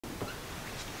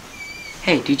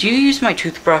Hey, did you use my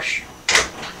toothbrush?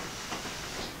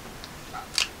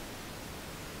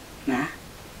 Nah.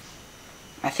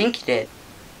 I think you did.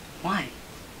 Why?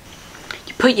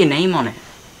 You put your name on it.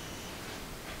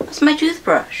 That's my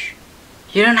toothbrush.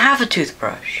 You don't have a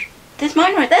toothbrush. There's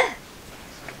mine right there.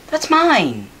 That's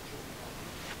mine.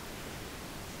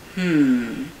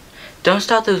 Don't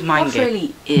start those mind games. What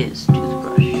really is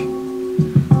toothbrush?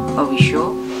 Are we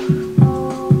sure?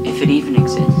 If it even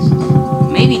exists?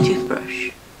 Maybe toothbrush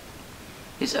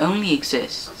only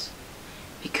exists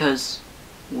because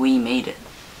we made it.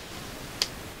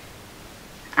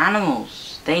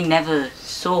 Animals, they never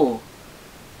saw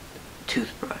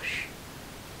toothbrush.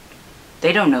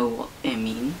 They don't know what it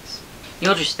means.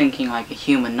 You're just thinking like a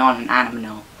human, not an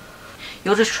animal.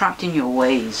 You're just trapped in your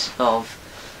ways of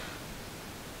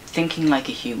thinking like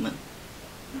a human.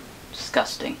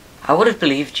 Disgusting. I would have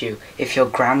believed you if your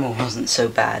grammar wasn't so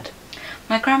bad.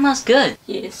 My grammar's good.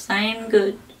 Yes, I am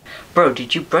good. Bro,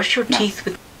 did you brush your teeth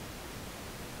with...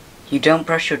 You don't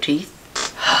brush your teeth?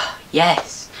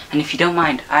 Yes. And if you don't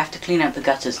mind, I have to clean out the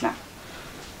gutters now.